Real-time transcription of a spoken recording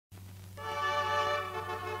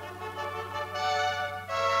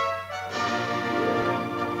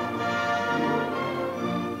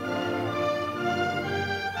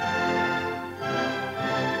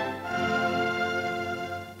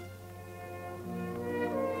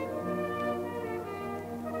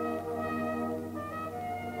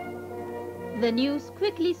The news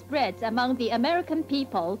quickly spreads among the American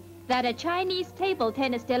people that a Chinese table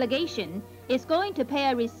tennis delegation is going to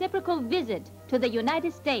pay a reciprocal visit to the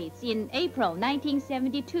United States in April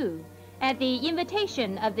 1972 at the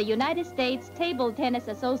invitation of the United States Table Tennis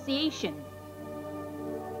Association.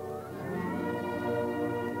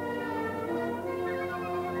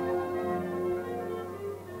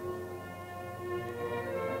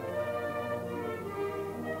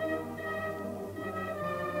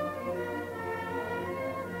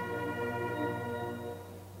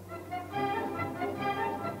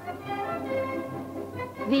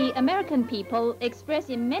 The American people express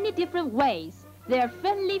in many different ways their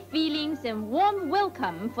friendly feelings and warm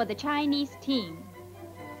welcome for the Chinese team.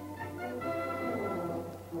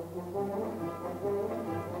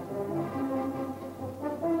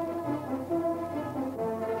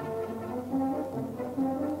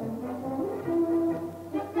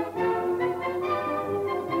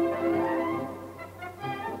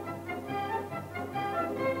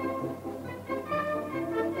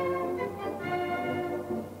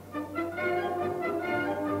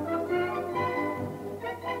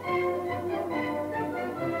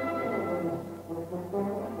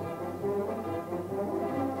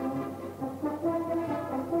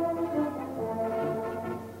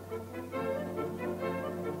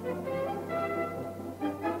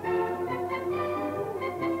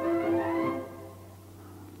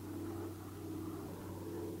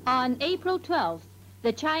 On April 12th,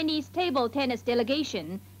 the Chinese table tennis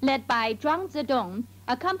delegation, led by Zhuang Zedong,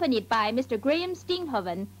 accompanied by Mr. Graham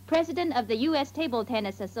Steenhoven, President of the U.S. Table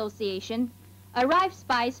Tennis Association, arrives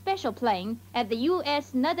by special plane at the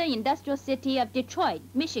U.S. Northern Industrial City of Detroit,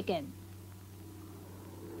 Michigan.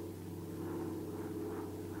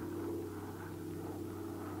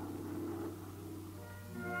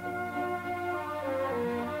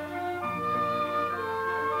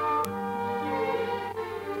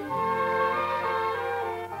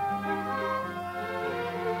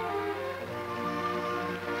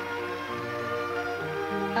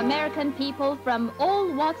 American people from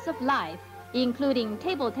all walks of life, including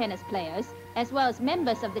table tennis players, as well as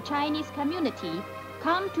members of the Chinese community,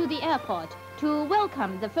 come to the airport to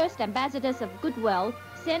welcome the first ambassadors of goodwill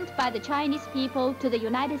sent by the Chinese people to the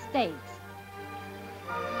United States.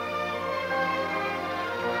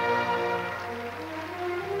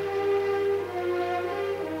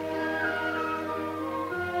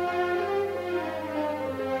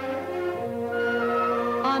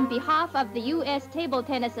 On behalf of the U.S. Table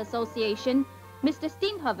Tennis Association, Mr.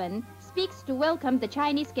 Steenhoven speaks to welcome the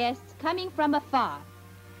Chinese guests coming from afar.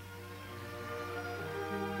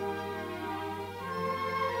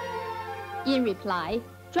 In reply,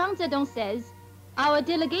 Zhuang Zedong says, "Our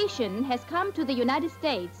delegation has come to the United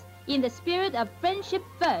States in the spirit of friendship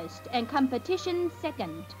first and competition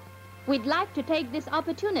second. We'd like to take this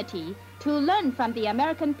opportunity to learn from the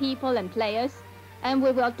American people and players, and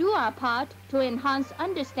we will do our part to enhance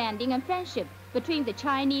understanding and friendship between the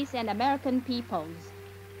Chinese and American peoples."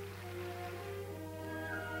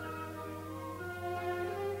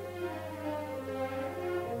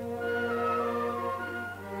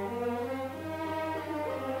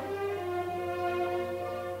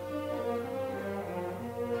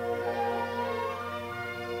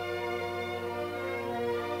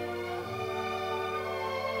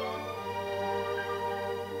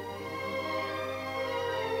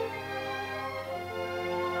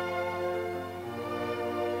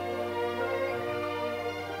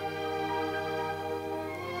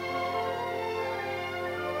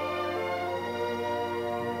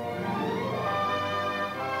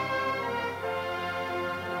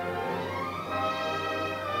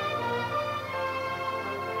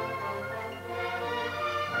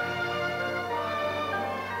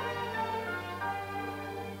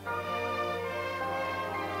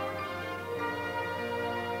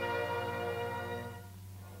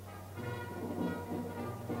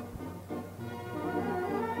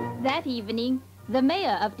 That evening, the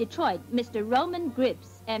mayor of Detroit, Mr. Roman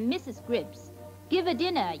Grips, and Mrs. Grips give a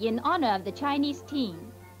dinner in honor of the Chinese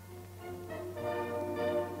team.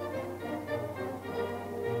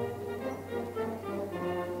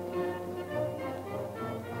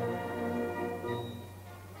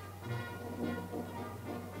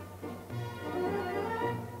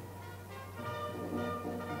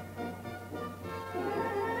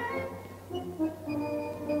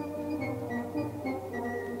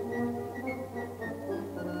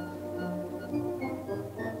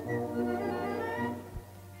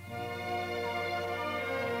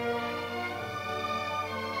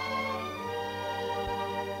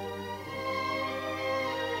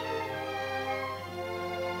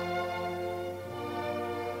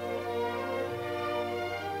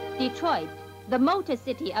 Detroit, the Motor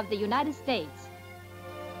City of the United States.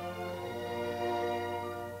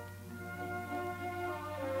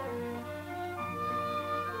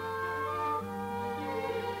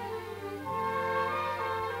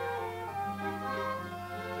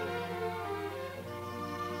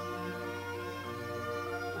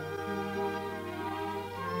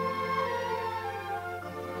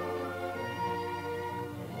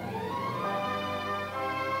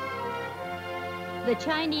 The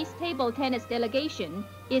Chinese table tennis delegation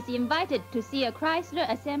is invited to see a Chrysler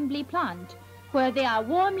assembly plant where they are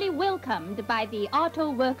warmly welcomed by the auto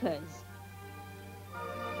workers.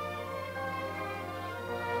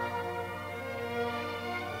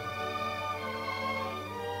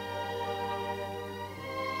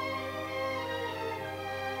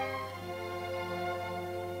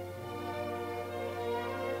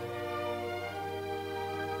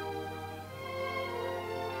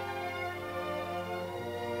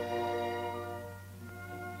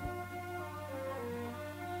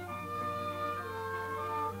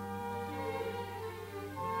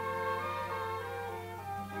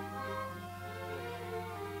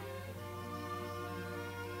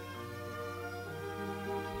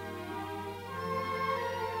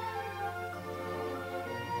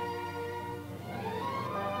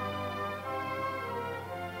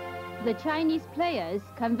 The Chinese players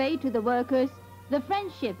convey to the workers the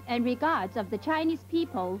friendship and regards of the Chinese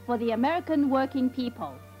people for the American working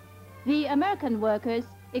people. The American workers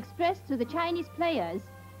express to the Chinese players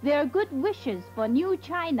their good wishes for new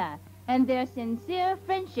China and their sincere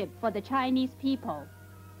friendship for the Chinese people.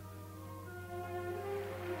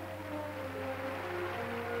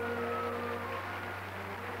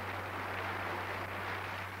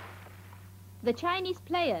 The Chinese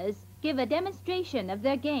players give a demonstration of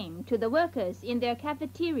their game to the workers in their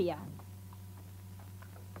cafeteria.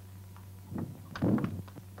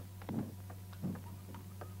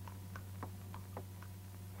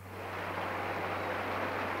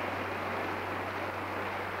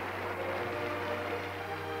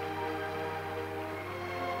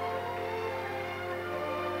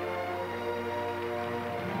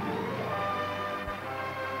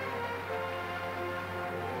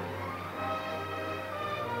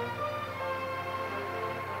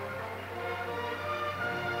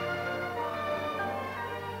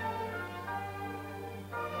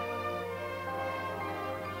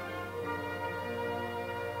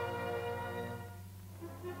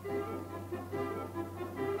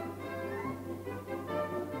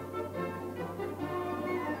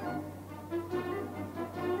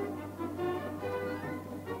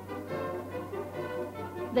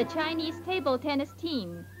 The Chinese table tennis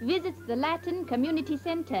team visits the Latin Community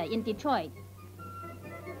Center in Detroit.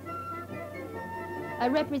 A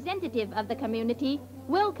representative of the community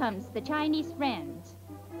welcomes the Chinese friends.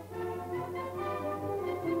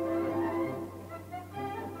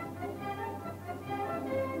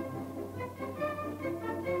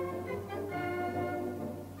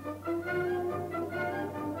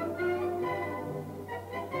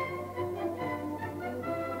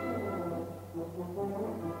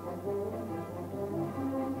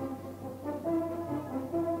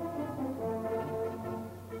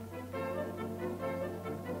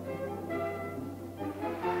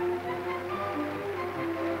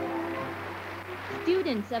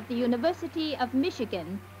 Students of the University of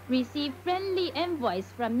Michigan receive friendly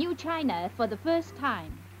envoys from New China for the first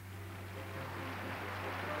time.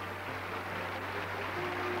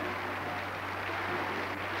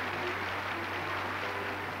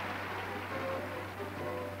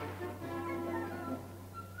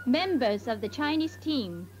 Members of the Chinese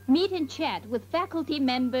team meet and chat with faculty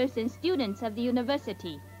members and students of the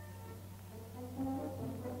university.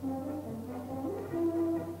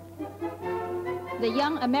 The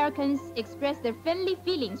young Americans express their friendly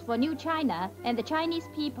feelings for New China and the Chinese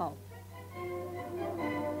people.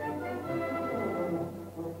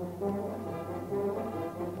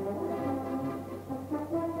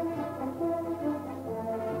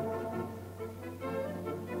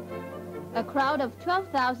 A crowd of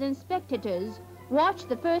 12,000 spectators watched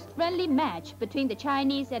the first friendly match between the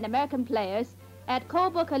Chinese and American players at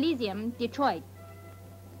Cobo Coliseum, Detroit.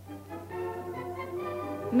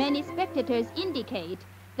 Many spectators indicate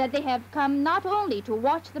that they have come not only to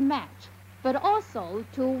watch the match, but also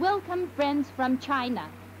to welcome friends from China.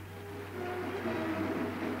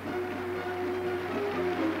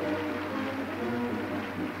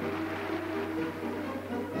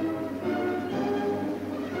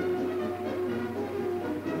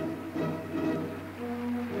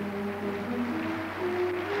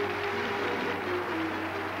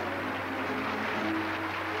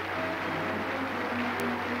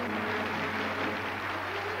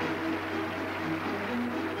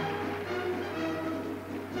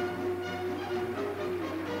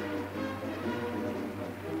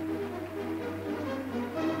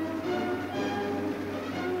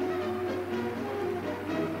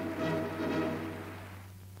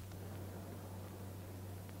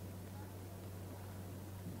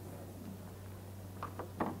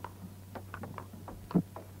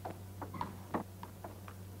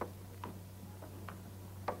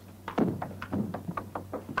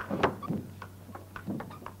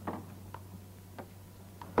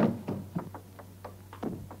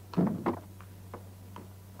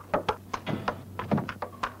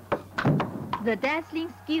 The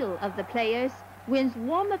dazzling skill of the players wins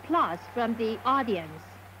warm applause from the audience.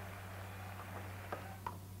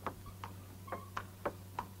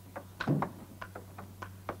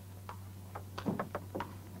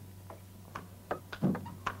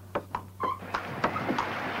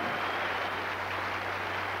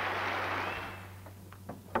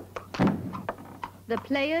 The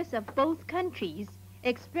players of both countries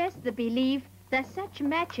express the belief that such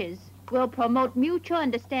matches will promote mutual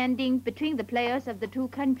understanding between the players of the two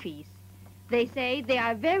countries. They say they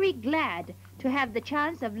are very glad to have the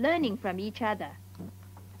chance of learning from each other.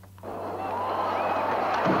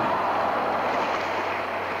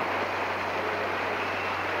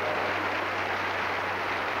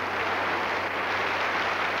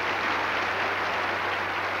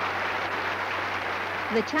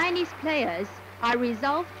 The Chinese players are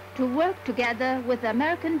resolved to work together with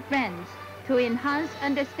American friends to enhance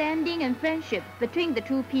understanding and friendship between the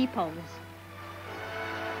two peoples.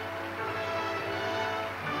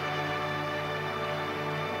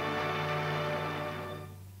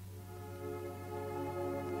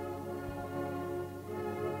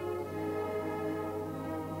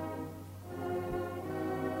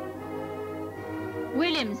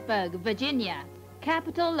 Williamsburg, Virginia,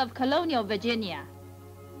 capital of colonial Virginia.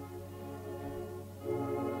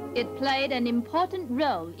 It played an important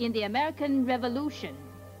role in the American Revolution.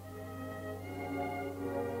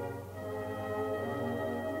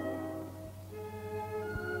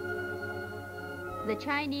 The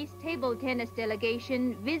Chinese table tennis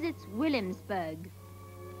delegation visits Williamsburg.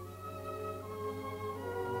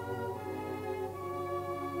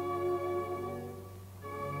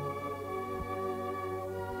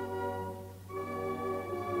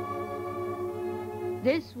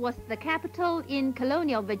 This was the capital in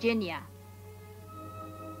colonial Virginia.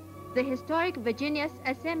 The historic Virginia's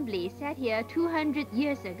Assembly sat here 200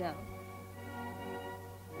 years ago.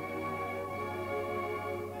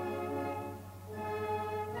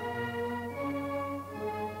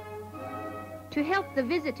 To help the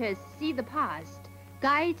visitors see the past,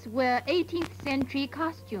 guides wear 18th century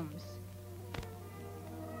costumes.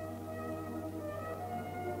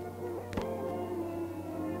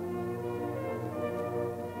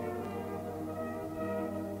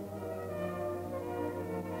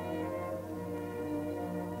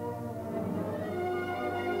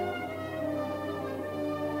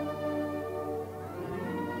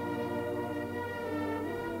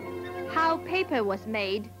 How paper was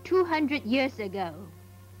made 200 years ago.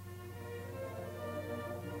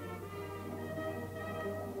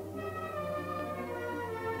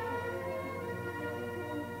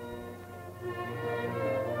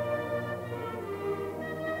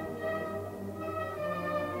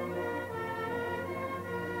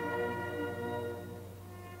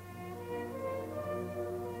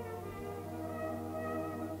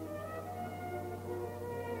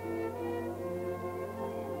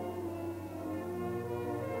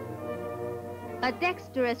 A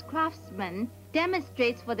dexterous craftsman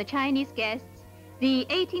demonstrates for the Chinese guests the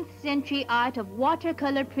 18th century art of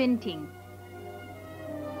watercolor printing.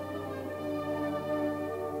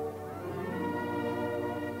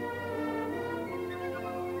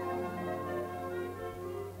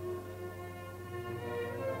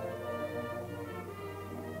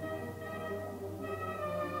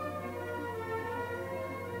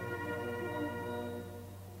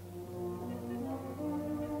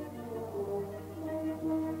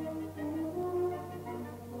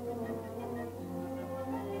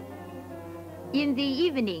 In the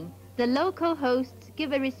evening, the local hosts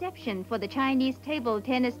give a reception for the Chinese table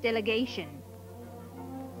tennis delegation.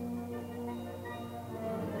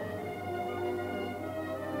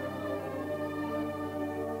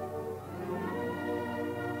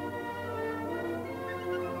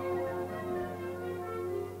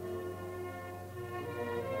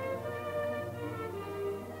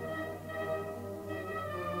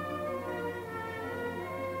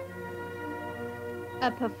 A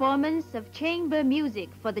performance of chamber music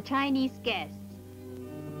for the Chinese guests.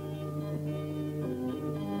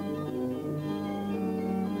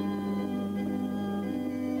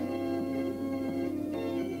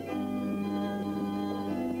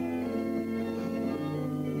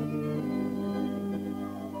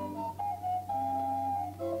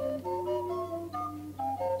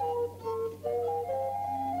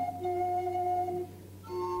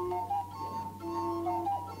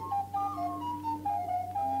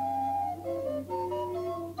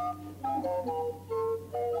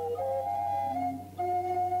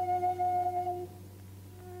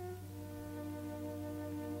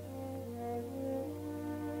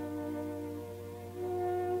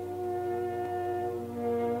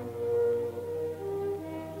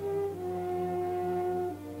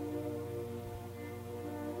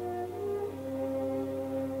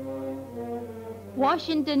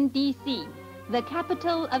 Washington, D.C., the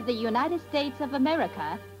capital of the United States of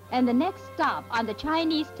America, and the next stop on the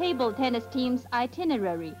Chinese table tennis team's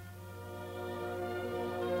itinerary.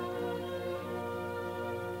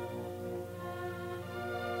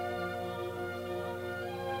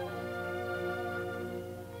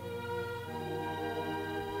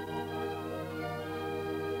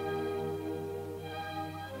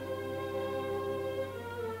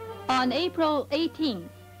 On April 18th,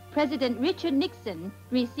 President Richard Nixon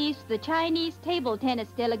receives the Chinese table tennis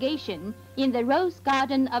delegation in the Rose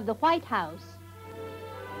Garden of the White House.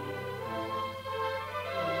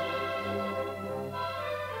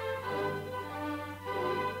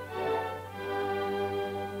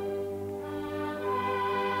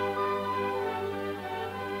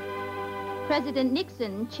 President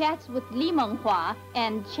Nixon chats with Li Menghua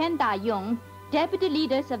and Chen Da-yong, deputy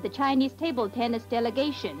leaders of the Chinese table tennis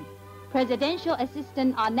delegation. Presidential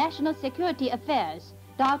Assistant on National Security Affairs,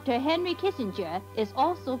 Dr. Henry Kissinger, is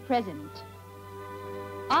also present.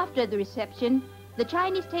 After the reception, the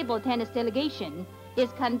Chinese table tennis delegation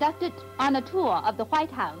is conducted on a tour of the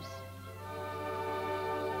White House.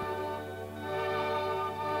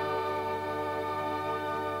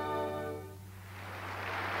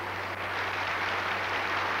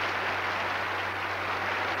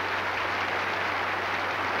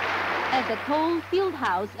 At the Cole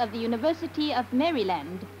Fieldhouse of the University of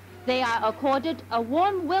Maryland, they are accorded a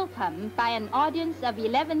warm welcome by an audience of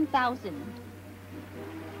 11,000.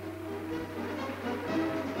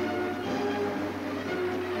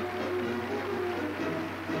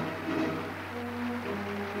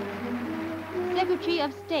 Secretary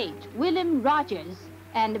of State William Rogers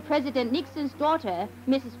and President Nixon's daughter,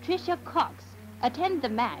 Mrs. Tricia Cox, attend the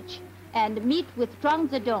match and meet with Zhuang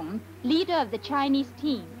Zedong, leader of the Chinese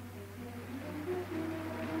team.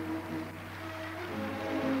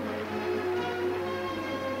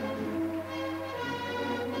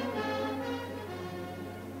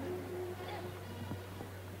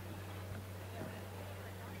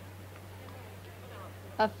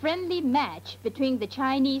 A friendly match between the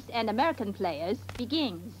Chinese and American players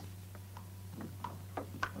begins.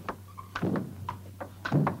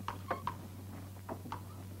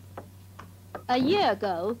 A year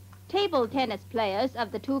ago, table tennis players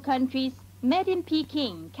of the two countries met in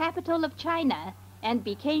Peking, capital of China, and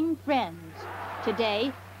became friends.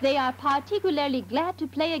 Today, they are particularly glad to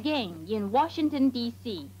play again in Washington,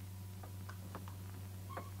 D.C.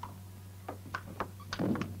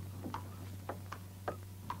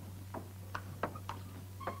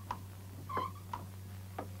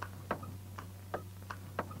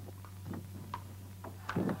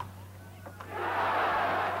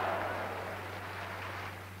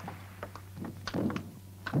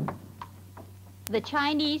 The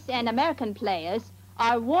Chinese and American players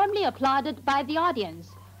are warmly applauded by the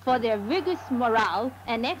audience for their vigorous morale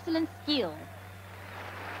and excellent skill.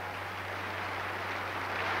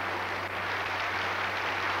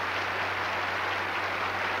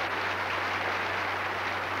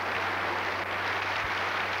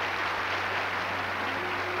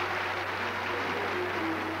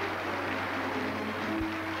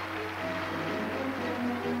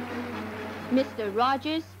 Mr.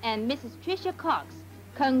 Rogers and Mrs. Tricia Cox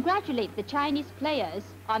congratulate the Chinese players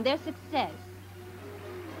on their success.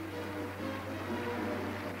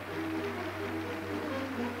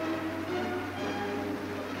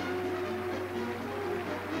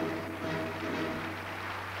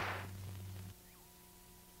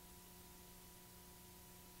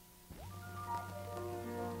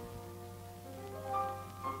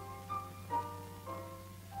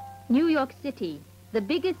 New York City, the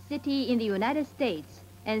biggest city in the United States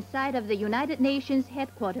and site of the United Nations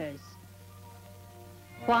headquarters.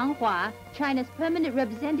 Huang Hua, China's permanent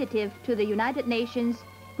representative to the United Nations,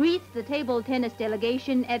 greets the table tennis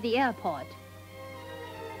delegation at the airport.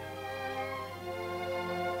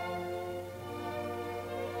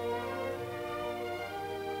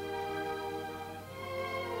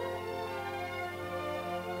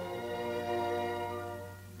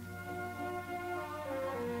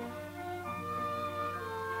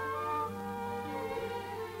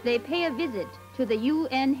 They pay a visit to the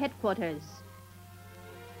UN headquarters.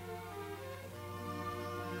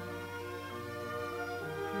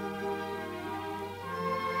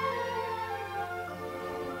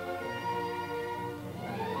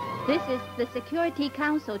 This is the Security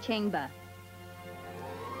Council chamber.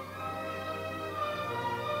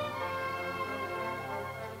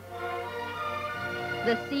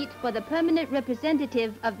 The seat for the permanent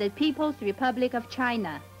representative of the People's Republic of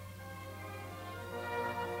China.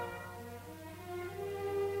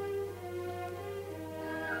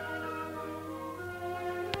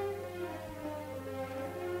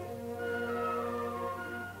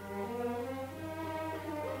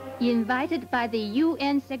 Invited by the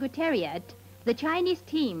UN Secretariat, the Chinese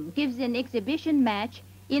team gives an exhibition match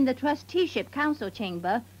in the Trusteeship Council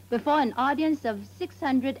chamber before an audience of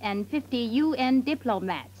 650 UN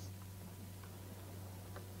diplomats.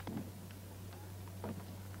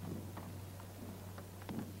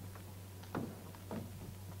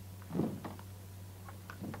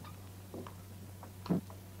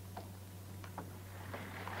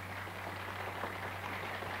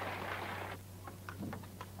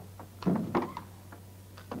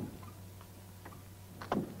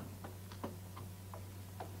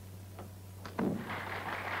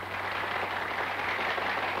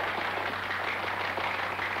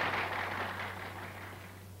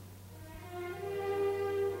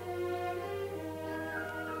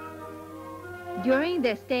 During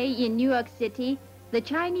their stay in New York City, the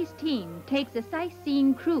Chinese team takes a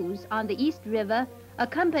sightseeing cruise on the East River,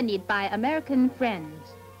 accompanied by American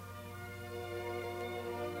friends.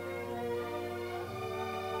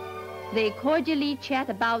 They cordially chat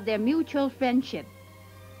about their mutual friendship.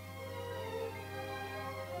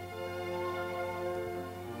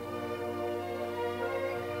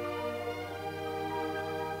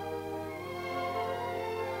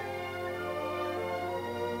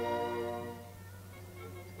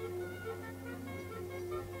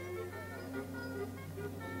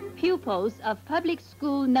 Pupils of public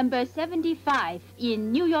school number 75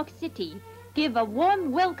 in New York City give a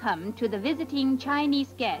warm welcome to the visiting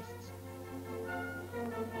Chinese guests.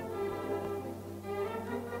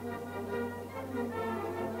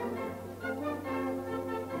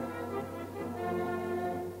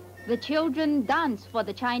 The children dance for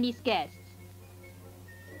the Chinese guests.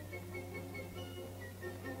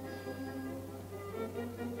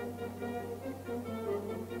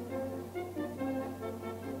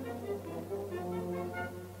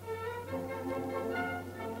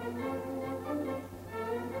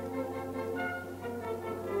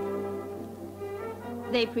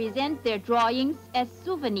 They present their drawings as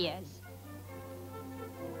souvenirs.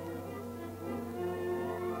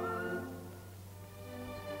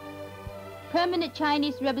 Permanent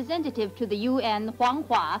Chinese representative to the UN, Huang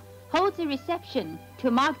Hua, holds a reception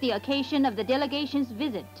to mark the occasion of the delegation's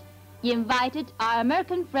visit. Invited are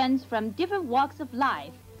American friends from different walks of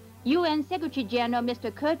life, UN Secretary General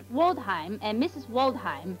Mr. Kurt Waldheim and Mrs.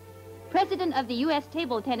 Waldheim, President of the U.S.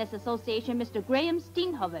 Table Tennis Association Mr. Graham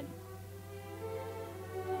Steenhoven.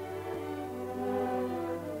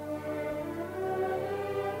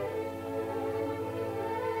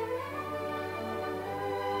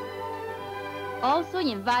 Also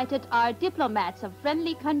invited are diplomats of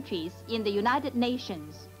friendly countries in the United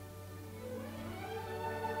Nations.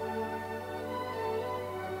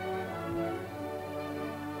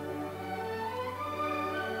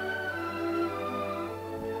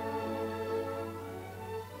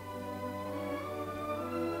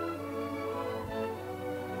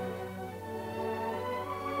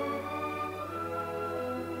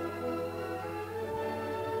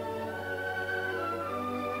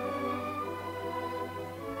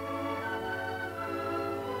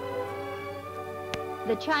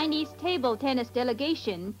 The Chinese table tennis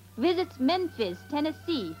delegation visits Memphis,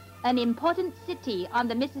 Tennessee, an important city on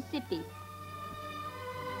the Mississippi.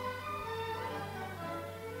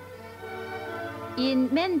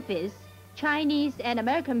 In Memphis, Chinese and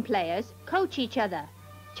American players coach each other.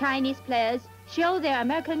 Chinese players show their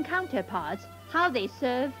American counterparts how they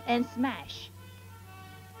serve and smash.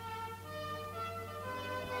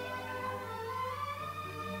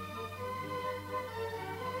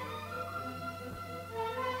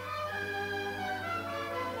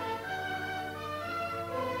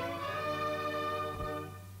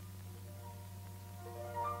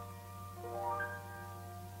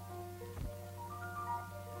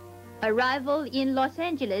 Arrival in Los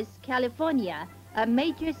Angeles, California, a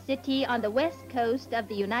major city on the west coast of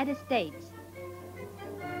the United States.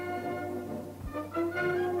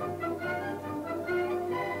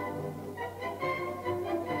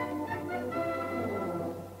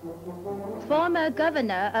 Former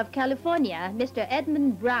Governor of California, Mr.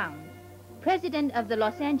 Edmund Brown, President of the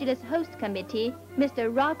Los Angeles Host Committee,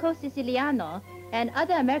 Mr. Rocco Siciliano, and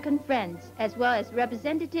other American friends, as well as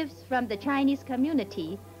representatives from the Chinese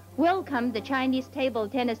community, welcomed the Chinese table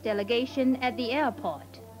tennis delegation at the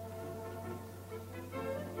airport.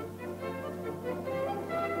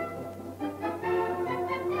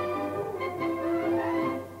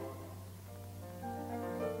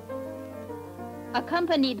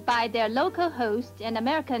 Accompanied by their local host and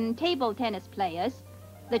American table tennis players,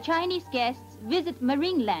 the Chinese guests visit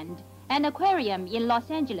Marineland, an aquarium in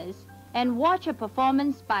Los Angeles, and watch a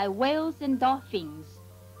performance by whales and dolphins.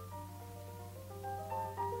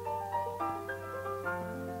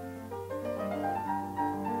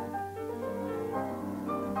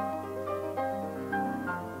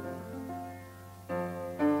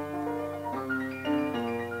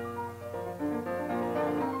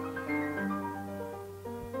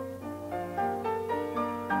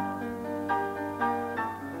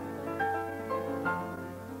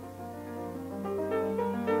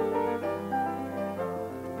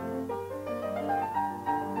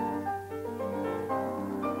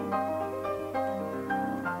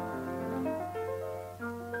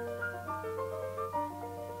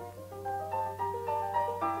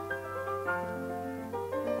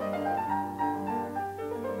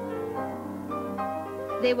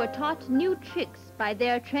 They were taught new tricks by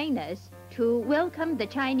their trainers to welcome the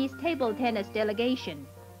Chinese table tennis delegation.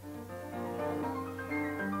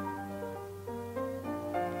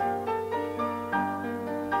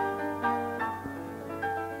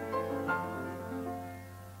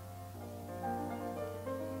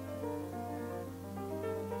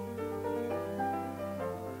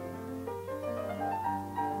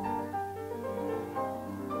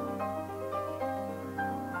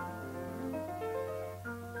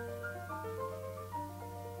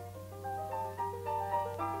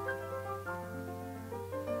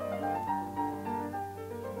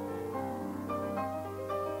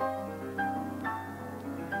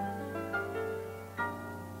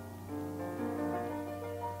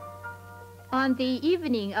 On the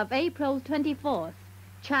evening of April 24th,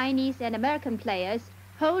 Chinese and American players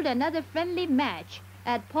hold another friendly match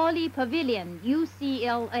at Pauley Pavilion,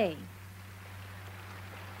 UCLA.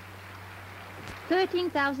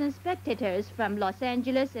 13,000 spectators from Los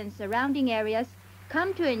Angeles and surrounding areas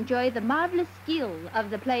come to enjoy the marvelous skill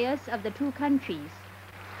of the players of the two countries.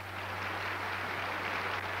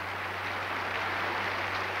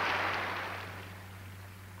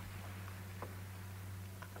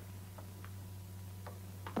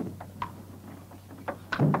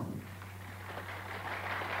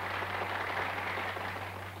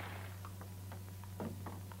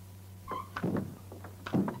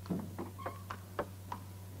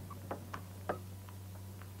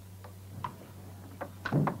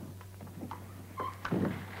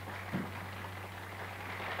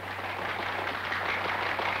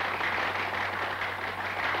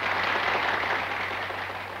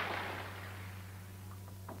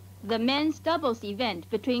 The men's doubles event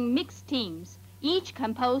between mixed teams, each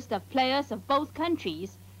composed of players of both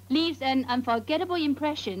countries, leaves an unforgettable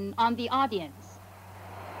impression on the audience.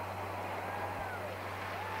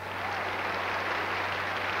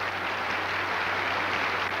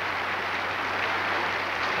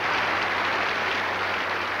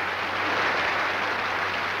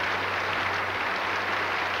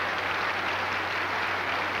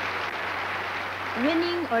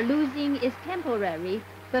 Winning or losing is temporary,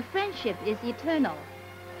 but friendship is eternal.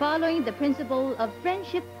 Following the principle of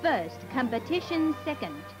friendship first, competition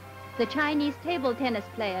second, the Chinese table tennis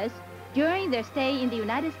players, during their stay in the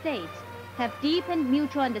United States, have deepened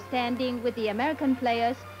mutual understanding with the American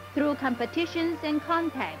players through competitions and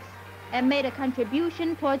contacts, and made a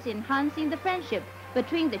contribution towards enhancing the friendship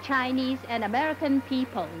between the Chinese and American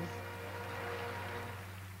peoples.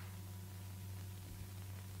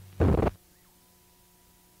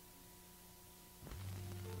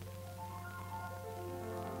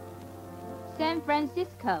 San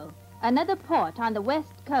Francisco, another port on the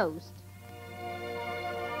West Coast.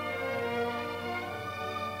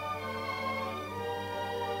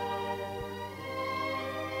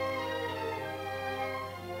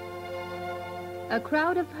 A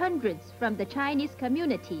crowd of hundreds from the Chinese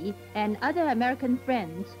community and other American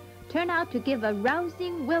friends turn out to give a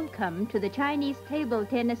rousing welcome to the Chinese table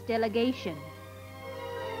tennis delegation.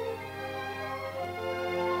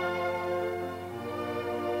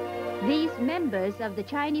 These members of the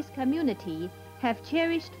Chinese community have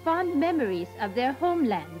cherished fond memories of their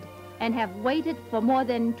homeland and have waited for more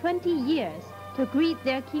than 20 years to greet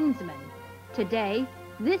their kinsmen. Today,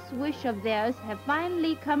 this wish of theirs has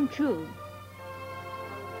finally come true.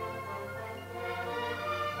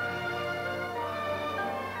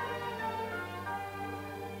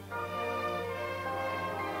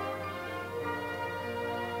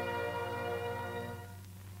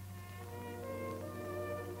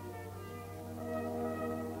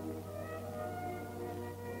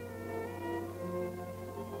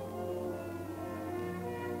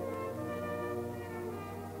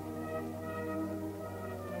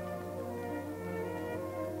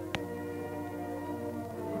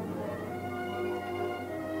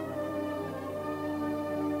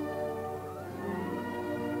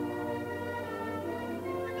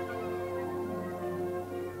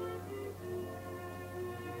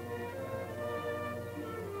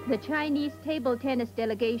 The Chinese table tennis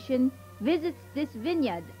delegation visits this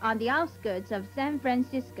vineyard on the outskirts of San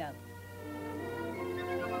Francisco.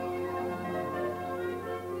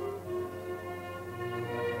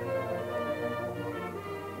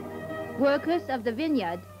 Workers of the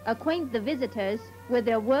vineyard acquaint the visitors with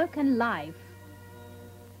their work and life.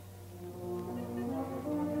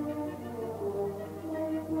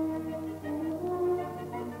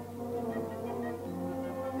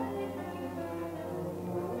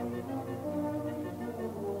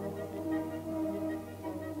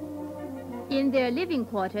 In their living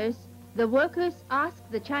quarters, the workers ask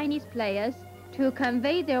the Chinese players to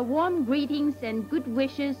convey their warm greetings and good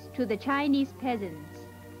wishes to the Chinese peasants.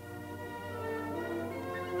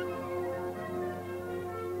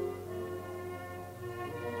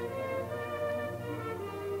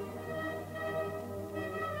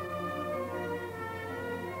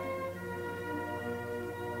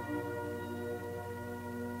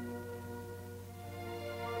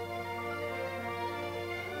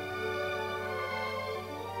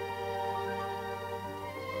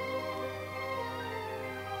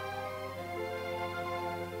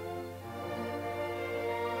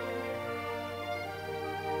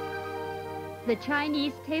 The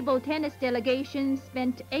Chinese table tennis delegation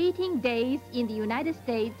spent 18 days in the United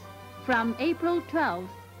States from April 12th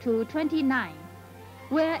to 29th.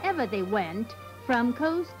 Wherever they went, from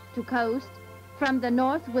coast to coast, from the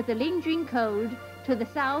north with the lingering cold to the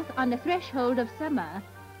south on the threshold of summer,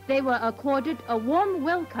 they were accorded a warm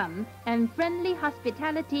welcome and friendly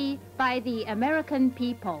hospitality by the American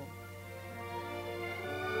people.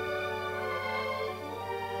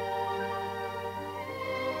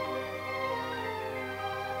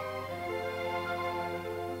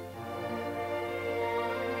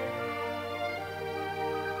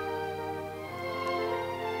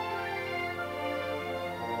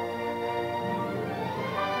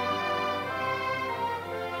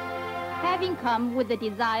 Having come with the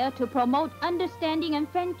desire to promote understanding and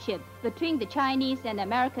friendship between the Chinese and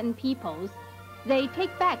American peoples, they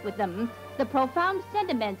take back with them the profound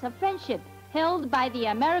sentiments of friendship held by the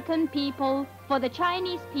American people for the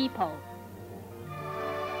Chinese people.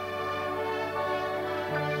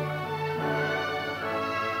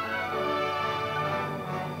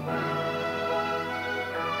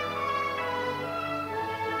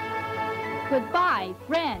 Goodbye,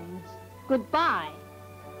 friends. Goodbye.